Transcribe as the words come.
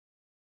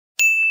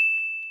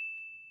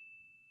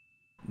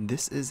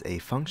This is a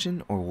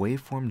function or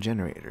waveform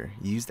generator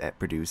used at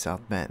Purdue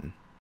South Bend.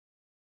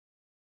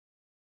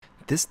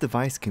 This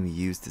device can be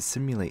used to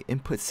simulate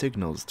input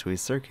signals to a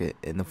circuit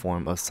in the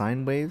form of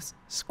sine waves,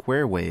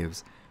 square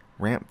waves,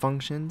 ramp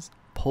functions,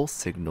 pulse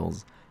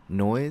signals,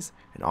 noise,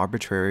 and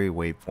arbitrary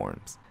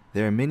waveforms.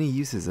 There are many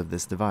uses of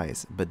this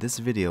device, but this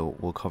video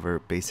will cover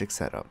basic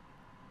setup.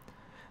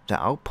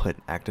 The output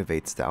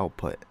activates the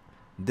output.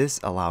 This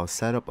allows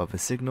setup of a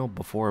signal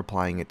before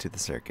applying it to the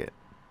circuit.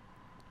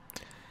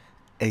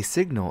 A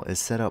signal is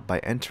set up by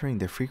entering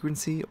the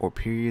frequency or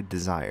period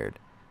desired.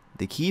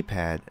 The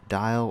keypad,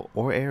 dial,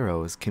 or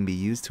arrows can be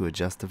used to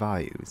adjust the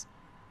values.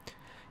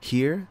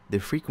 Here, the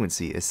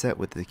frequency is set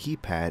with the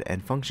keypad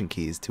and function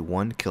keys to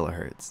 1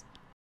 kHz.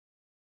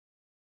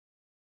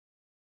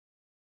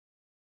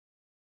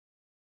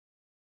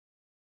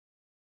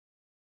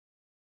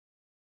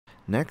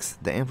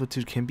 Next, the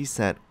amplitude can be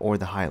set or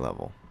the high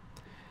level.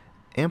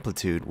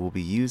 Amplitude will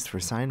be used for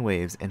sine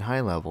waves and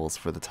high levels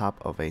for the top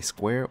of a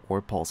square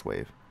or pulse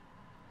wave.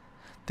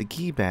 The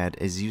keypad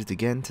is used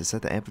again to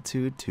set the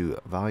amplitude to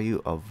a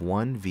value of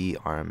 1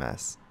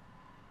 VRMS.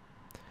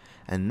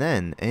 And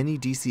then any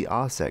DC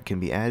offset can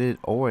be added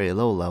or a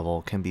low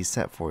level can be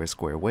set for a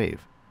square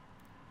wave.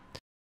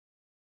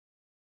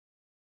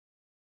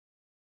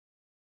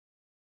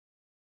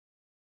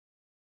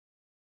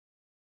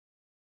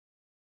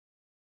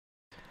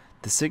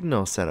 The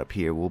signal setup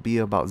here will be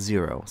about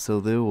 0, so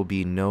there will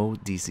be no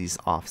DC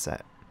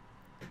offset.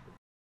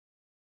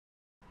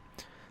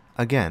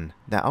 Again,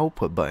 the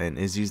output button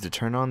is used to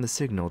turn on the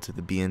signal to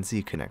the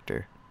BNC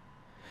connector.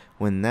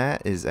 When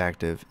that is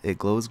active, it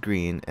glows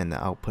green and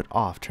the output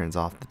off turns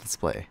off the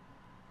display.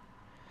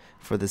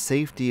 For the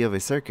safety of a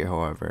circuit,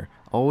 however,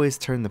 always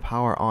turn the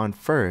power on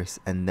first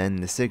and then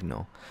the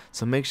signal,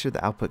 so make sure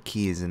the output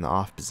key is in the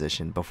off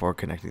position before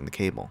connecting the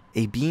cable.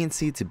 A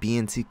BNC to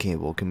BNC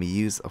cable can be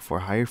used for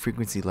higher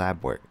frequency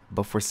lab work,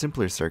 but for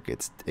simpler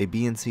circuits, a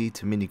BNC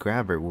to mini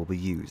grabber will be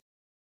used.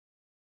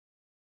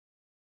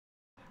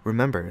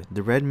 Remember,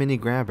 the red mini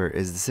grabber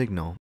is the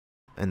signal,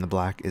 and the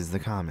black is the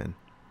common.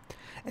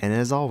 And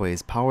as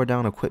always, power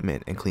down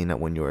equipment and clean up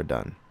when you are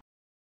done.